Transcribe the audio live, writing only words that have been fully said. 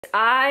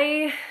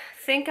I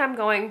think I'm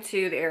going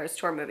to the ERAS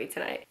tour movie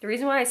tonight. The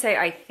reason why I say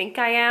I think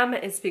I am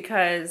is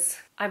because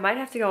I might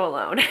have to go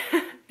alone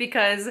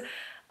because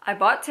I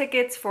bought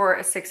tickets for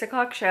a 6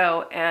 o'clock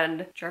show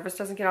and Jarvis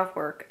doesn't get off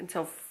work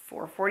until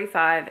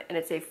 4:45 and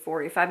it's a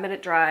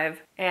 45-minute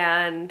drive.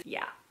 And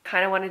yeah,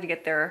 kind of wanted to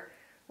get there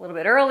a little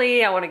bit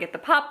early. I want to get the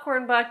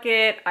popcorn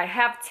bucket. I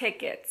have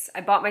tickets.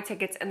 I bought my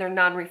tickets and they're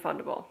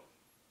non-refundable.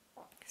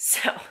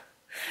 So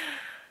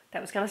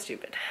that was kind of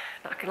stupid,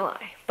 not gonna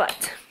lie.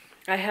 But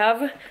I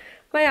have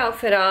my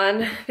outfit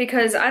on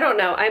because I don't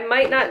know, I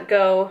might not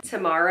go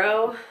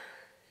tomorrow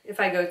if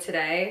I go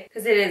today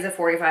because it is a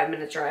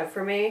 45-minute drive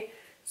for me.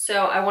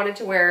 So I wanted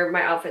to wear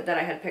my outfit that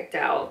I had picked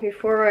out.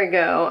 Before I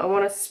go, I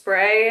want to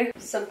spray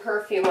some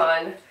perfume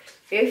on.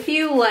 If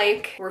you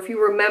like, or if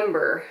you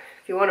remember,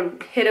 if you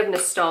want a hit of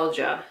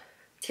nostalgia,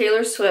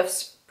 Taylor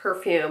Swift's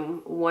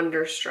perfume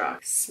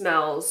Wonderstruck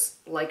smells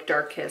like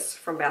Dark Kiss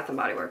from Bath &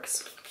 Body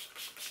Works.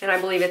 And I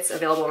believe it's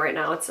available right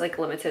now. It's like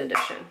limited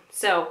edition.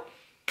 So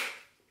it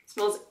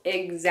smells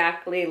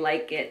exactly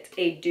like it,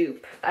 a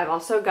dupe. I've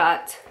also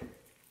got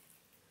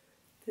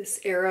this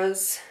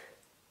ERAS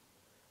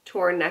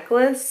tour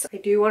necklace. I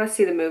do want to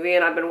see the movie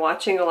and I've been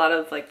watching a lot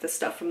of like the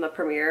stuff from the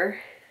premiere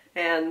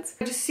and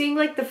just seeing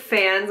like the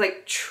fans,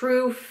 like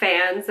true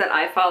fans that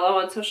I follow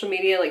on social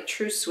media, like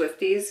true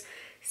Swifties,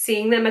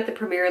 seeing them at the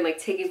premiere and like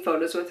taking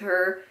photos with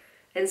her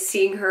and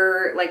seeing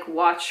her like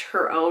watch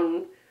her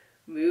own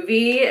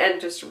movie and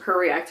just her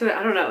react to it.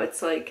 I don't know,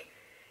 it's like,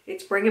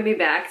 it's bringing me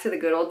back to the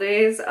good old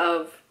days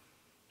of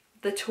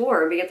the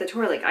tour, being at the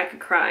tour. Like I could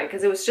cry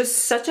because it was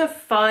just such a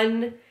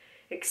fun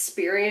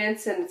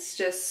experience and it's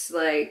just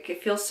like,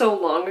 it feels so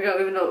long ago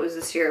even though it was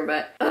this year,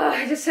 but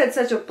I just had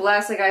such a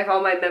blast. Like I have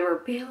all my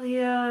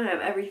memorabilia, I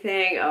have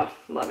everything. Oh,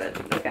 love it.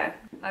 Okay.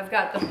 I've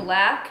got the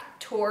black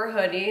tour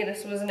hoodie.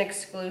 This was an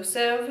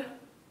exclusive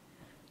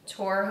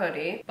tour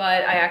hoodie,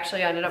 but I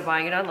actually ended up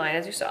buying it online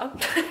as you saw.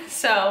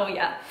 So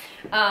yeah.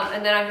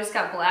 And then I've just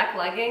got black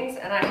leggings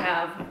and I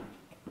have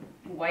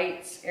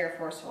white Air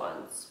Force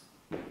Ones.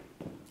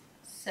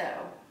 So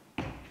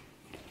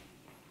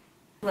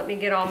let me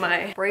get all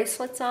my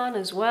bracelets on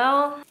as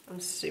well. I'm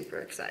super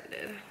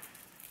excited.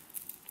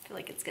 I feel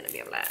like it's gonna be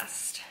a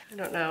blast. I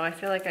don't know, I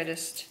feel like I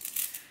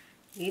just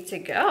need to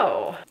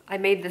go. I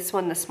made this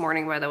one this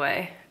morning, by the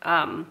way.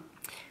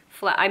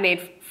 I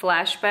made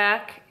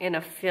Flashback in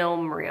a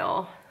film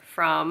reel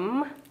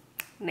from,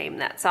 name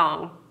that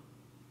song.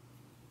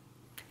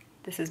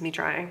 This is me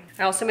trying.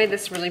 I also made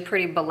this really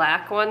pretty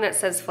black one that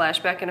says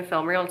Flashback in a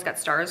film reel. It's got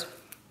stars.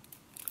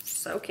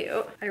 So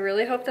cute. I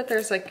really hope that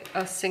there's like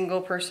a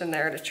single person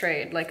there to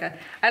trade. Like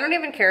I don't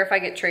even care if I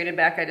get traded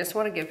back. I just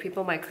want to give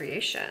people my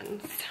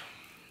creations,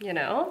 you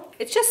know?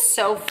 It's just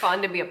so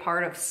fun to be a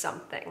part of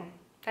something.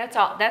 That's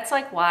all. That's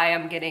like why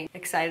I'm getting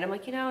excited. I'm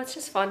like, you know, it's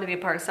just fun to be a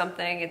part of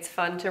something. It's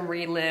fun to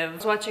relive. I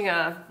was watching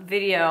a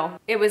video.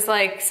 It was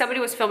like somebody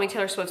was filming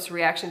Taylor Swift's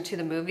reaction to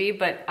the movie,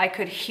 but I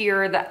could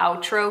hear the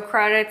outro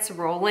credits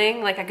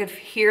rolling. Like I could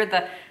hear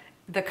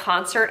the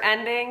concert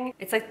ending.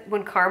 It's like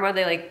when Karma,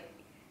 they like,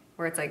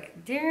 where it's like,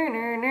 I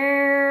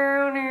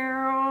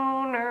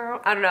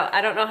don't know. I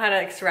don't know how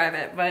to describe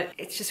it, but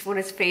it's just when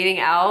it's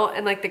fading out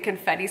and like the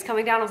confetti's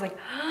coming down, I was like,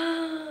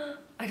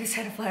 I just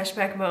had a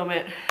flashback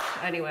moment.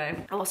 Anyway,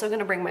 I'm also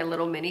gonna bring my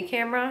little mini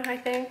camera, I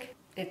think.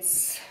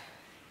 It's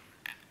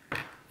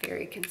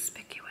very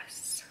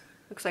conspicuous.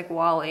 Looks like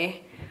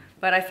Wally,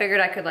 but I figured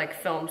I could like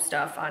film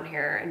stuff on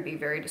here and be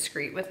very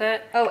discreet with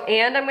it. Oh,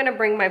 and I'm gonna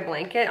bring my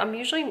blanket.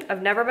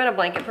 I've never been a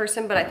blanket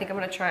person, but I think I'm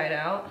gonna try it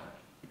out.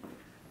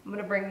 I'm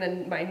gonna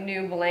bring my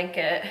new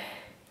blanket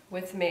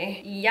with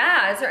me.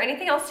 Yeah, is there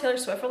anything else Taylor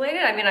Swift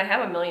related? I mean, I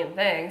have a million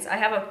things. I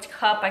have a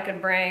cup I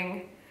could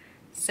bring.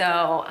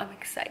 So I'm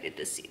excited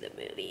to see the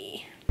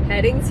movie.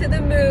 Heading to the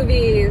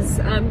movies.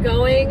 I'm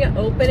going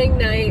opening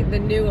night, the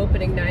new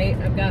opening night.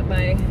 I've got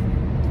my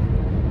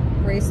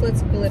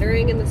bracelets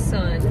glittering in the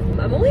sun.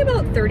 I'm only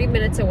about 30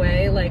 minutes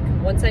away, like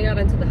once I got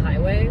onto the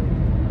highway.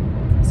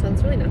 So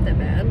it's really not that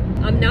bad.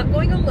 I'm not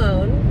going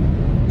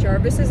alone.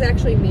 Jarvis is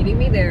actually meeting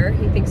me there.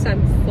 He thinks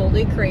I'm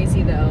fully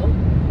crazy though.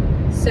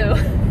 So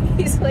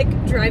he's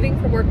like driving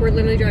from work. We're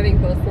literally driving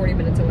both 40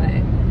 minutes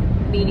away,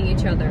 meeting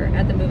each other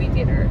at the movie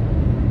theater.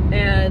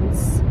 And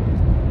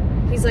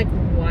he's like,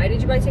 why did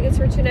you buy tickets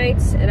for 2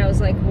 nights? And I was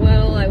like,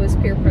 well, I was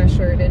peer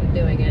pressured into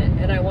doing it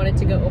and I wanted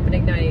to go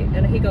opening night.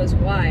 And he goes,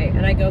 why?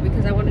 And I go,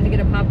 because I wanted to get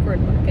a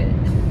popcorn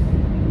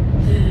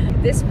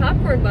bucket. This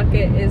popcorn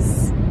bucket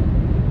is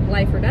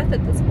life or death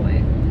at this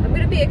point. I'm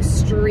gonna be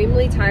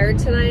extremely tired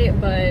tonight,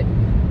 but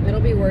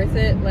it'll be worth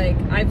it. Like,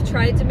 I've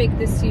tried to make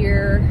this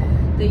year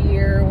the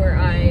year where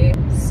I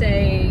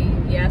say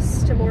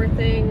yes to more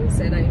things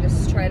and I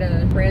just try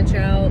to branch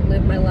out,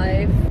 live my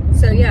life.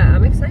 So yeah,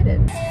 I'm excited.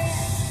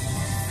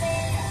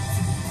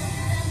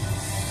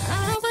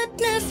 I would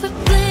never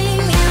blame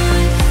you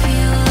if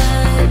you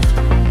left.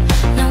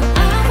 No,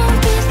 I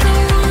won't be the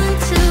one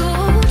to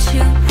hold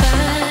you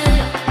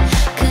back.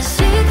 'Cause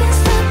you can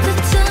stop the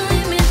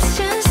time, it's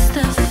just a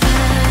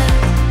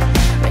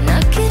fact. We're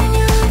not getting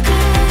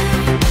younger,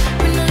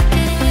 we're not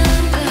getting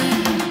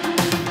younger.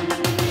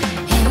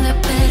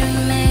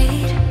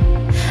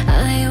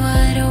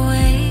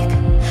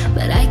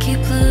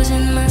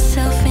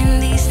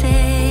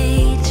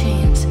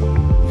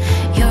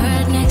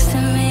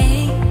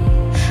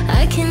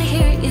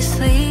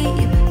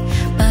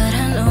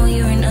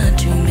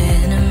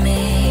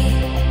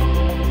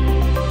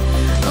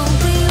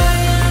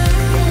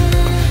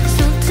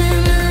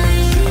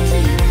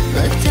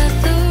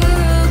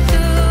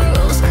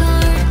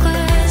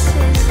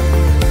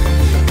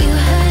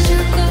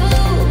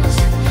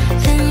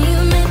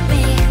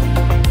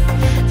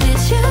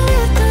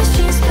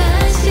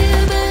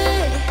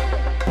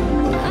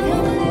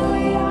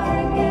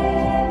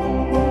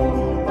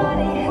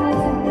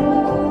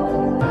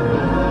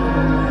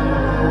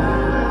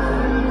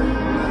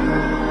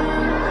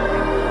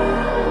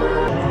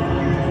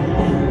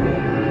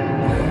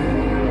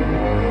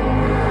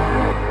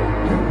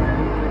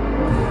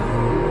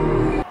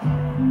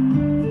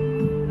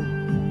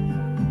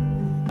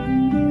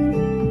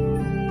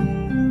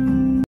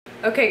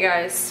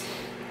 Okay guys,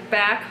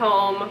 back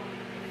home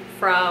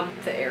from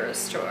the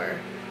ERAS tour,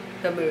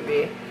 the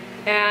movie.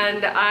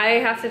 And I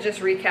have to just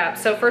recap.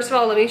 So first of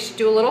all, let me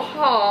do a little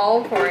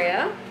haul for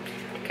you.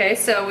 Okay,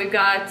 so we've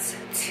got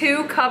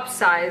 2 cup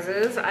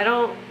sizes. I'm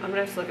gonna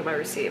have to look at my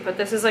receipt, but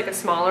this is like a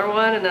smaller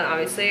one, and then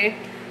obviously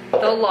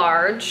the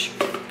large.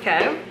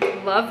 Okay,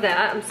 love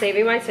that. I'm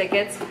saving my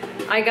tickets.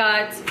 I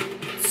got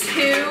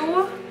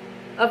 2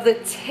 of the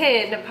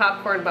tin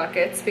popcorn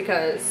buckets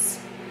because,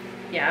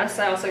 yes,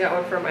 I also got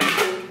one for my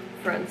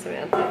friend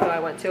Samantha, who I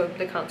went to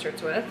the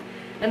concerts with.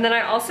 And then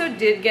I also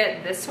did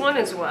get this one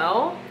as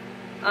well,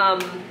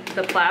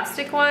 the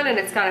plastic one, and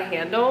it's got a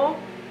handle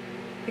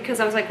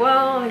because I was like,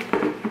 well, I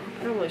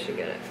probably should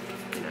get it,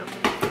 you know.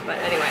 But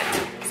anyway,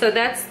 so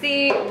that's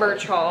the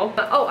merch haul.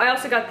 Oh, I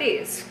also got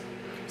these.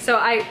 So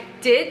I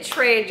did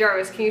trade,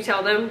 Jarvis, can you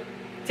tell them?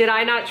 Did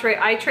I not trade?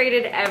 I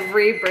traded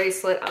every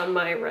bracelet on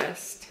my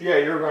wrist. Yeah,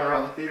 you were going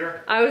around the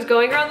theater? I was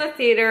going around the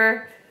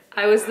theater.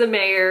 I was the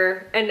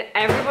mayor, and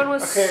everyone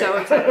was so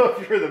excited. I don't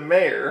know if you're the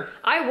mayor.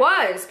 I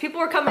was.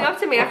 People were coming up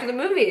to me after the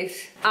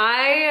movies.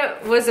 I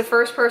was the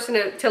first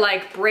person to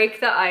like break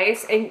the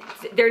ice, and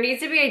there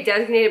needs to be a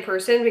designated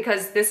person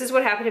because this is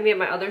what happened to me at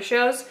my other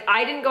shows.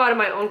 I didn't go out of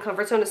my own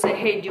comfort zone to say,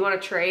 hey, do you want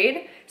to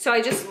trade? So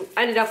I just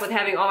ended up with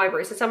having all my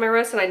bracelets on my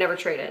wrist, and I never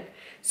traded.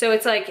 So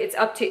it's like, it's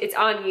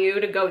on you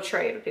to go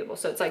trade with people.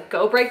 So it's like,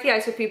 go break the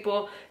ice with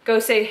people, go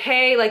say,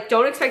 hey, like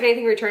don't expect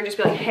anything in return, just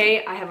be like,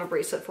 hey, I have a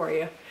bracelet for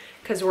you.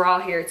 Because we're all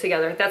here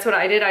together. That's what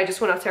I did. I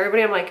just went up to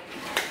everybody. I'm like,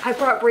 I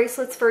brought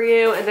bracelets for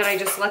you. And then I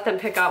just let them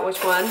pick out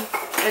which one.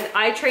 And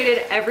I traded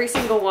every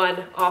single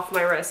one off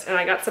my wrist. And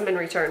I got some in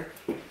return.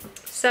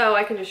 So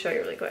I can just show you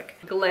really quick.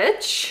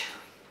 Glitch.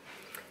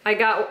 I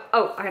got,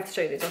 oh, I have to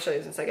show you these. I'll show you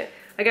these in a second.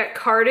 I got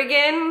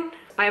cardigan.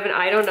 I have an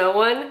I don't know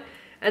one.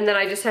 And then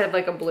I just had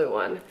like a blue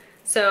one.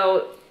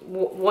 So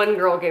one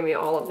girl gave me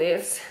all of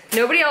these.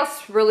 Nobody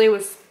else really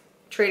was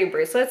trading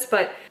bracelets,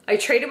 but I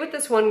traded with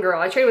this one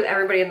girl. I traded with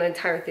everybody in the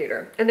entire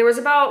theater. And there was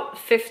about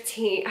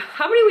 15,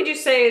 how many would you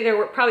say there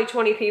were? Probably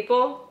 20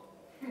 people?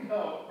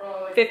 No,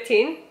 probably like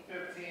 15?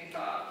 15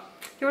 tops.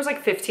 There was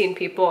like 15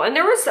 people. And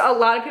there was a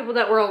lot of people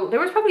that were, there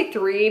was probably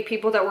 3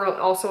 people that were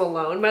also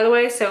alone, by the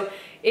way. So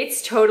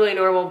it's totally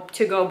normal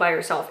to go by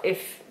yourself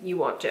if you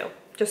want to,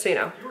 just so you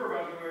know. You were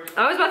about to go yourself.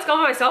 I was about to go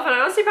by myself, and I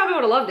honestly probably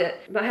would have loved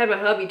it. But I had my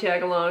hubby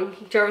tag along.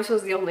 Jarvis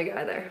was the only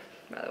guy there,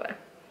 by the way.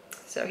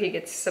 So he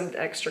gets some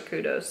extra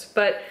kudos.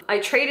 But I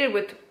traded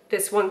with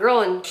this one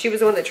girl, and she was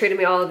the one that traded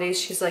me all of these.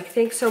 She's like,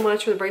 thanks so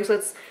much for the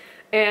bracelets.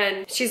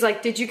 And she's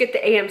like, did you get the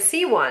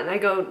AMC one? I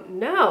go,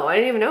 no, I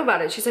didn't even know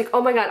about it. She's like,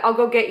 oh my God, I'll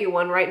go get you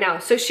one right now.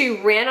 So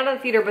she ran out of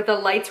the theater, but the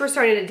lights were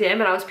starting to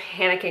dim, and I was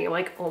panicking. I'm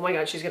like, oh my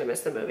God, she's gonna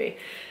miss the movie.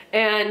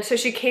 And so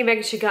she came back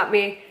and she got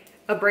me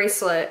a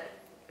bracelet,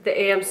 the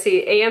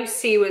AMC.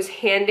 AMC was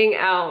handing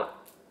out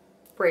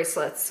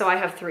bracelets, so I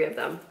have 3 of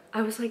them.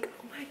 I was like,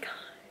 oh my God.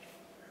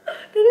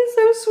 That is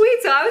so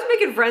sweet. So I was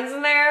making friends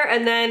in there,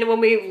 and then when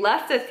we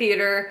left the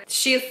theater,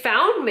 she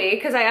found me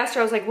because I asked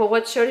her, I was like, well,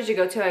 what show did you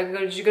go to? I go,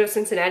 did you go to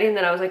Cincinnati? And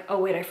then I was like, oh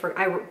wait,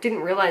 I didn't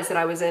realize that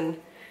I was in,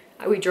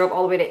 we drove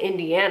all the way to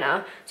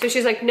Indiana. So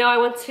she's like, no, I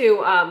went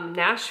to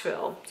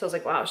Nashville. So I was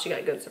like, wow, she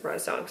got good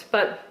surprise songs.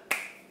 But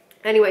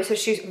anyway, so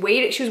she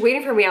was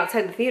waiting for me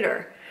outside the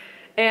theater,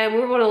 and we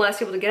were one of the last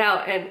people to get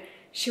out, and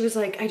she was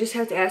like, I just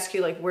have to ask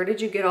you, like, where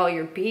did you get all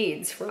your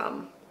beads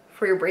from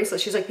for your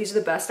bracelet? She's like, these are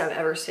the best I've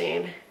ever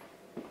seen.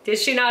 Did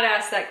she not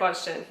ask that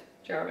question,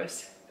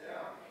 Jarvis? Yeah.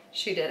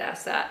 She did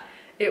ask that.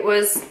 It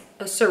was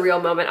a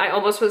surreal moment. I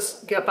almost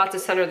was about to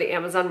send her the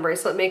Amazon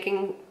bracelet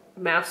making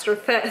master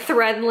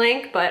thread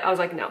link, but I was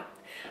like, no.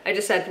 I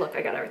just said, look,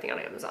 I got everything on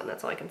Amazon.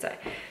 That's all I can say.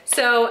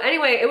 So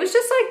anyway, it was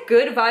just like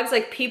good vibes.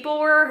 Like people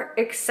were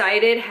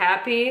excited,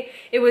 happy.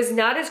 It was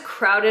not as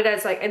crowded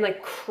as like, and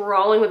like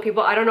crawling with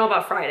people. I don't know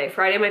about Friday.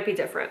 Friday might be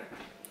different.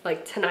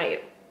 Like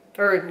tonight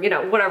or, you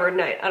know, whatever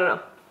night. I don't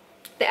know.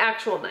 The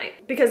actual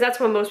night, because that's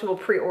when most people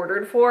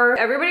pre-ordered for.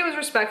 Everybody was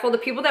respectful. The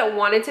people that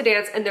wanted to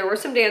dance, and there were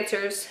some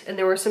dancers and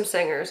there were some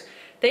singers,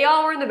 they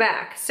all were in the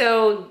back.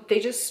 So they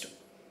just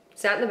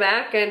sat in the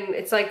back, and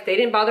it's like they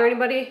didn't bother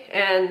anybody,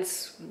 and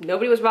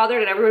nobody was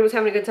bothered, and everybody was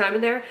having a good time in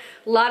there.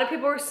 A lot of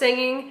people were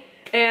singing,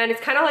 and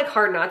it's kind of like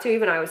hard not to.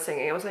 Even I was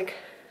singing. I was like,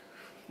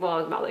 well, I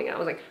was mouthing it. I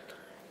was like,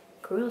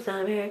 cruel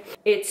summer.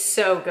 It's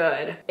so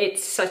good.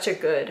 It's such a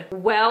good,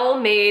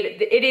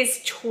 well-made. It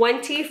is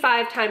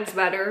 25 times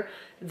better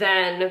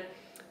than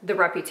the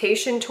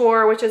Reputation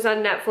tour, which is on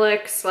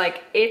Netflix.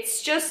 Like,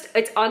 it's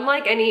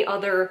unlike any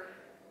other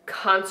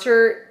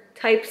concert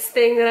types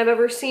thing that I've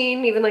ever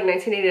seen, even like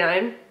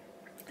 1989.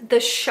 The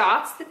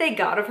shots that they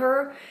got of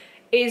her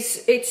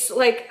it's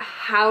like,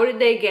 how did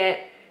they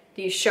get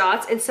these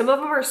shots? And some of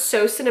them are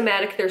so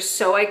cinematic, they're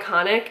so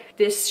iconic.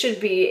 This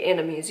should be in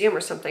a museum or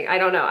something. I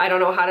don't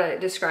know how to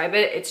describe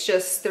it. It's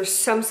just, there's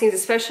some scenes,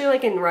 especially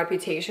like in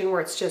Reputation,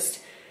 where it's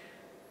just,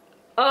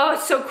 oh,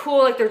 it's so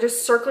cool. Like they're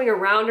just circling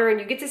around her, and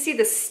you get to see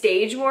the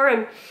stage more.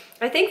 And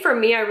I think for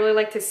me, I really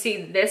like to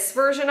see this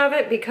version of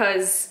it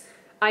because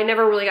I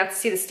never really got to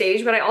see the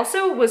stage, but I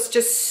also was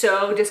just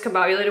so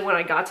discombobulated when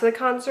I got to the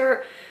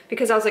concert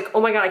because I was like, oh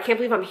my God, I can't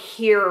believe I'm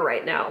here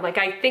right now. Like,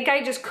 I think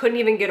I just couldn't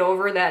even get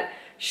over that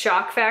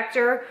shock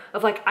factor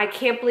of like, I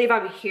can't believe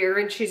I'm here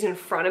and she's in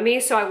front of me.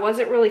 So I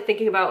wasn't really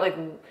thinking about like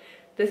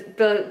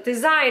the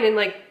design and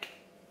like,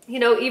 you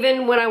know,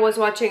 even when I was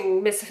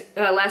watching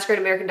Last Great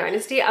American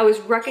Dynasty, I was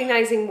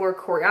recognizing more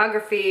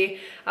choreography.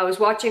 I was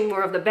watching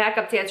more of the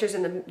backup dancers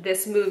in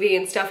this movie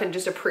and stuff and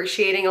just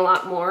appreciating a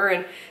lot more.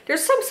 And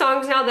there's some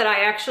songs now that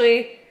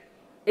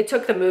it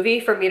took the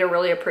movie for me to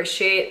really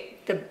appreciate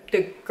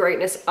the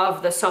greatness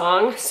of the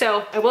song.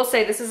 So I will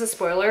say, this is a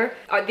spoiler.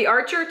 The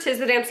Archer, 'Tis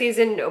the Damn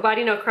Season,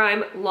 Nobody No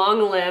Crime,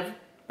 Long Live,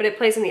 but it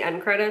plays in the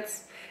end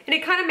credits. And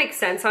it kind of makes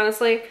sense,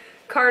 honestly.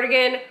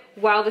 Cardigan,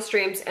 Wildest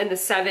Dreams, and the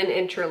 7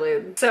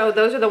 interlude. So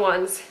those are the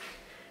ones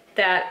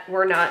that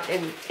were not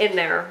in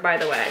there, by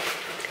the way.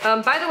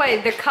 By the way,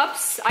 the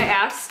cups, I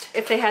asked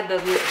if they had the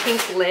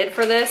pink lid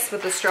for this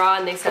with the straw,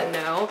 and they said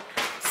no.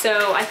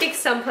 So I think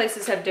some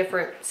places have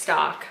different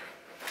stock,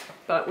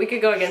 but we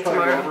could go again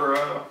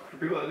tomorrow. For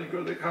people that didn't go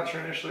to the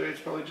concert initially,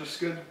 it's probably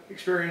just a good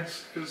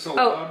experience because it's so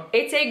Oh, loud.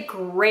 it's a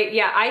great,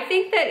 yeah, I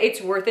think that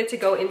it's worth it to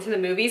go into the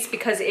movies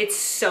because it's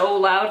so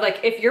loud.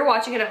 Like, if you're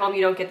watching it at home,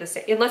 you don't get the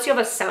same, unless you have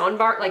a sound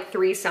bar, like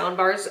 3 sound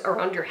bars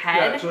around your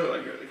head. Yeah, it's really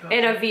like good.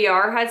 And a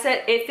VR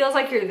headset, it feels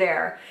like you're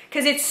there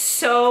because it's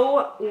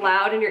so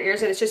loud in your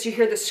ears, and it's just, you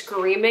hear the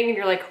screaming and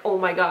you're like, oh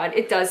my God,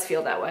 it does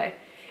feel that way.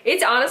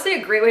 It's honestly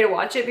a great way to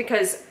watch it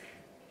because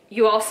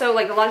you also,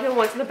 like, a lot of people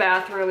went to the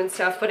bathroom and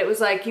stuff, but it was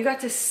like, you got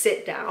to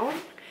sit down,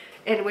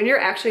 and when you're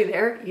actually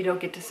there, you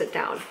don't get to sit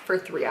down for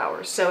 3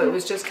 hours. So it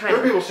was just kind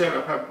of... people stand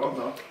up have fun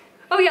though.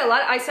 Oh yeah,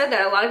 I said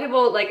that. A lot of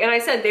people, like, and I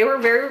said they were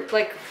very,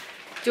 like,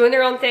 doing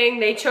their own thing.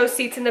 They chose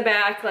seats in the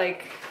back.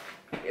 Like,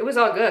 it was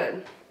all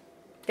good.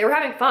 They were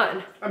having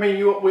fun. I mean,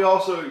 you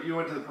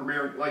went to the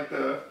premiere, like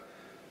the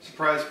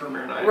surprise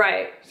premiere night.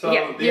 Right. So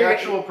yeah, the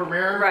actual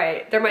premiere,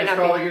 right, there might not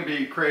be. It's probably going to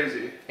be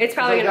crazy. It's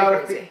probably going to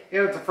be crazy.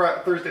 Yeah, it's a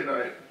Thursday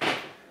night.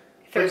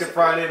 I think the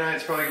Friday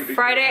night's probably going to be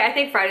Friday, crazy. I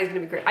think Friday's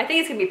going to be great. I think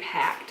it's going to be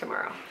packed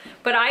tomorrow.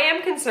 But I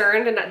am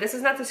concerned, and this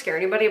is not to scare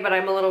anybody, but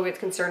I'm a little bit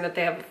concerned that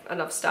they have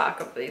enough stock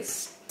of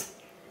these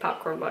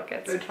popcorn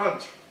buckets. They had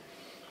tons.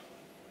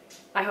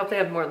 I hope they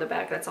have more in the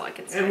back, that's all I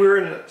can say. And we were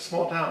in a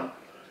small town.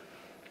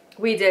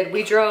 We did.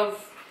 We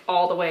drove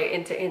all the way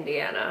into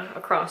Indiana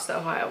across the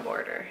Ohio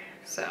border.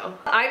 So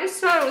I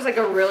just thought it was like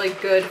a really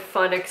good,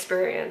 fun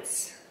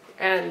experience.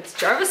 And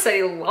Jarvis said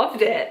he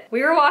loved it.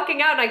 We were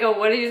walking out and I go,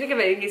 what did you think of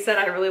it? And he said,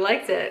 I really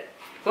liked it.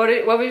 What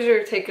was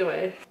your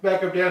takeaway?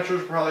 Backup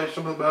dancers were probably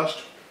some of the best.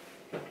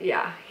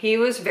 Yeah, he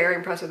was very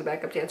impressed with the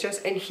backup dancers.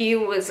 And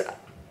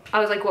I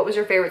was like, what was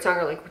your favorite song?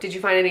 Or like, did you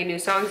find any new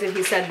songs? And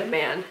he said, The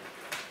Man.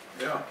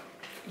 Yeah.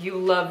 You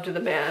loved The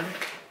Man.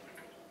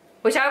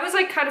 Which I was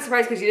like kind of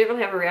surprised because you didn't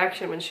really have a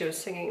reaction when she was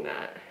singing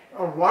that.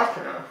 I was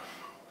watching it.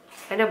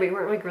 I know, but you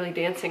weren't like really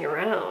dancing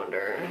around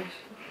or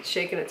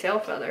shaking a tail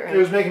feather. It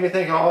was making me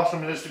think how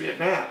awesome it is to be a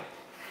man.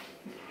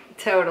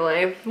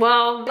 Totally.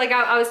 Well, like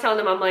I was telling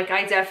them, I'm like,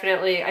 I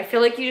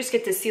feel like you just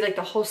get to see like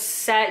the whole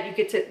set.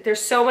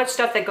 There's so much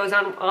stuff that goes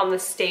on the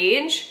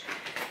stage,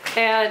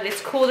 and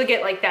it's cool to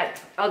get like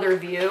that other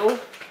view.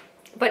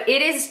 But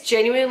it is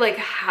genuinely like,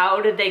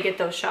 how did they get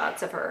those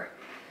shots of her?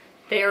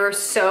 They are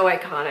so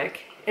iconic,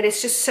 and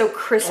it's just so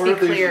crispy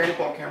clear.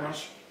 Football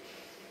cameras.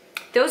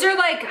 Those are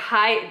like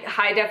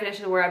high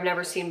definition where I've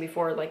never seen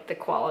before, like the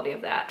quality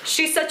of that.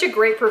 She's such a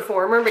great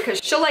performer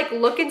because she'll like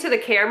look into the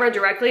camera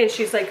directly and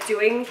she's like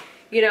doing,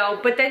 you know,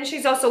 but then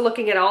she's also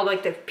looking at all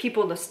like the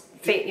people, the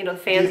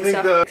fans and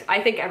stuff.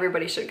 I think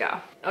everybody should go.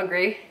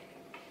 Agree?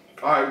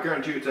 I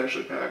guarantee you it's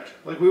actually packed.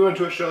 Like, we went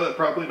to a show that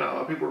probably not a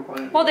lot of people were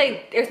playing. Well,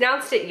 they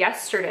announced it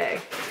yesterday.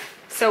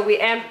 So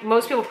and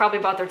most people probably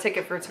bought their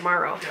ticket for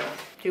tomorrow. Yeah.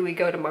 Do we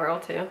go tomorrow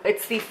too?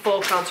 It's the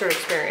full concert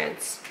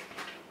experience.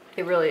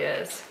 It really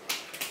is.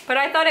 But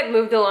I thought it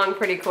moved along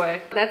pretty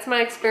quick. That's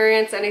my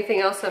experience.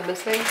 Anything else I'm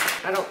missing?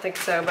 I don't think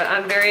so, but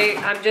I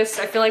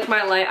feel like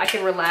I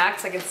can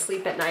relax, I can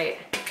sleep at night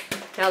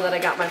now that I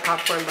got my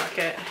popcorn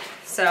bucket.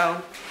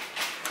 So,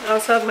 I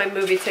also have my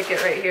movie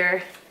ticket right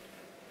here,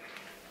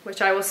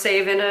 which I will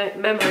save in a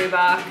memory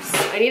box.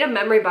 I need a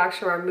memory box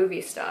for our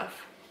movie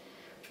stuff.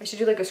 I should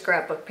do like a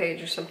scrapbook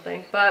page or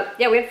something. But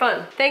yeah, we had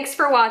fun. Thanks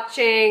for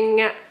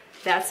watching.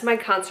 That's my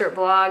concert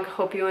vlog.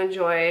 Hope you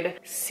enjoyed.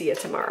 See you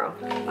tomorrow.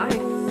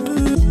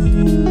 Bye.